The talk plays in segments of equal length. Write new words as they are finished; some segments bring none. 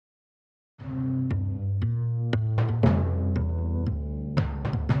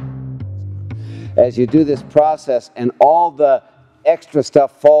as you do this process and all the extra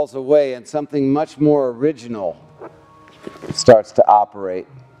stuff falls away and something much more original starts to operate.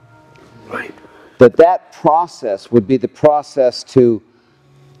 Right. That process would be the process to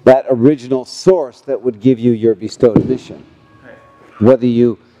that original source that would give you your bestowed mission. Whether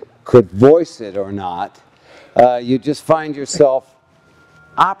you could voice it or not, you just find yourself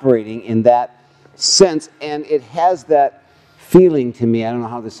operating in that sense, and it has that feeling to me. I don't know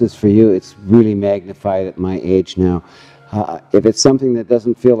how this is for you. It's really magnified at my age now. If it's something that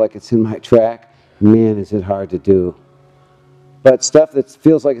doesn't feel like it's in my track, man, is it hard to do. But stuff that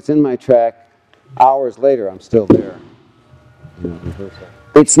feels like it's in my track, hours later, I'm still there. You know,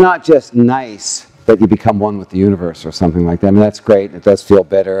 it's not just nice that you become one with the universe or something like that. I mean, that's great. It does feel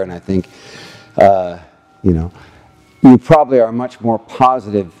better, and I think, you know, you probably are a much more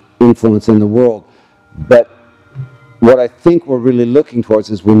positive influence in the world. But what I think we're really looking towards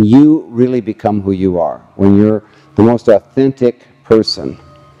is when you really become who you are, when you're the most authentic person.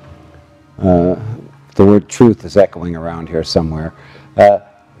 The word truth is echoing around here somewhere.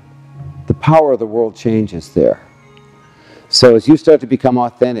 The power of the world changes there. So as you start to become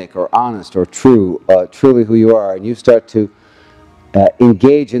authentic or honest or true, truly who you are, and you start to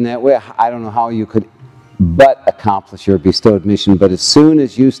engage in that way, I don't know how you could but accomplish your bestowed mission, but as soon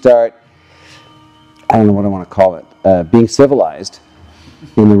as you start, I don't know what I want to call it, being civilized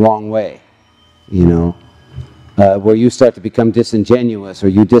in the wrong way, you know, where you start to become disingenuous or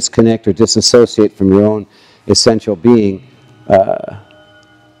you disconnect or disassociate from your own essential being,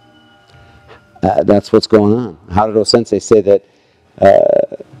 that's what's going on. How did Sensei say that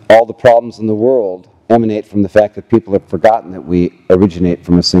all the problems in the world emanate from the fact that people have forgotten that we originate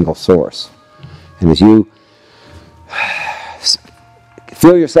from a single source? And as you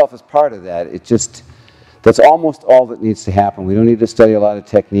feel yourself as part of that, it just, that's almost all that needs to happen. We don't need to study a lot of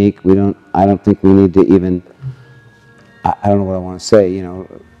technique. I don't think we need to even, I don't know what I want to say, you know,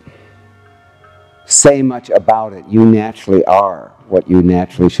 say much about it. You naturally are what you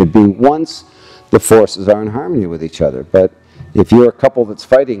naturally should be once the forces are in harmony with each other. But if you're a couple that's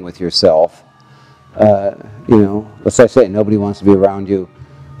fighting with yourself, you know, as I say, nobody wants to be around you,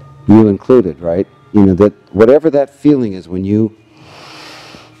 you included, right? You know, that whatever that feeling is when you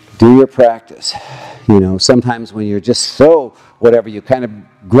do your practice, you know, sometimes when you're just so whatever, you kind of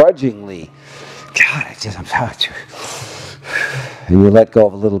grudgingly, God, I'm tired, and you let go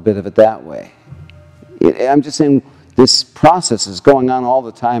of a little bit of it that way. I'm just saying this process is going on all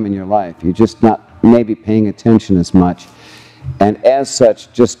the time in your life. You're just not maybe paying attention as much, and as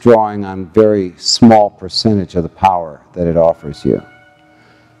such, just drawing on very small percentage of the power that it offers you.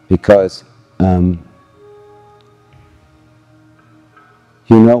 Because you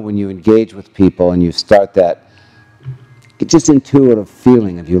know, when you engage with people and you start that just intuitive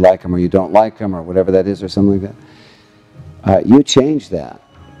feeling if you like them or you don't like them or whatever that is or something like that, you change that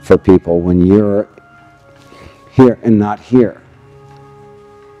for people when you're here and not here.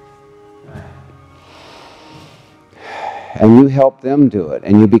 And you help them do it,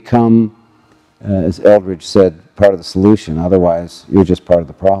 and you become, as Eldridge said, part of the solution. Otherwise, you're just part of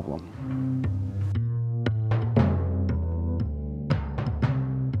the problem.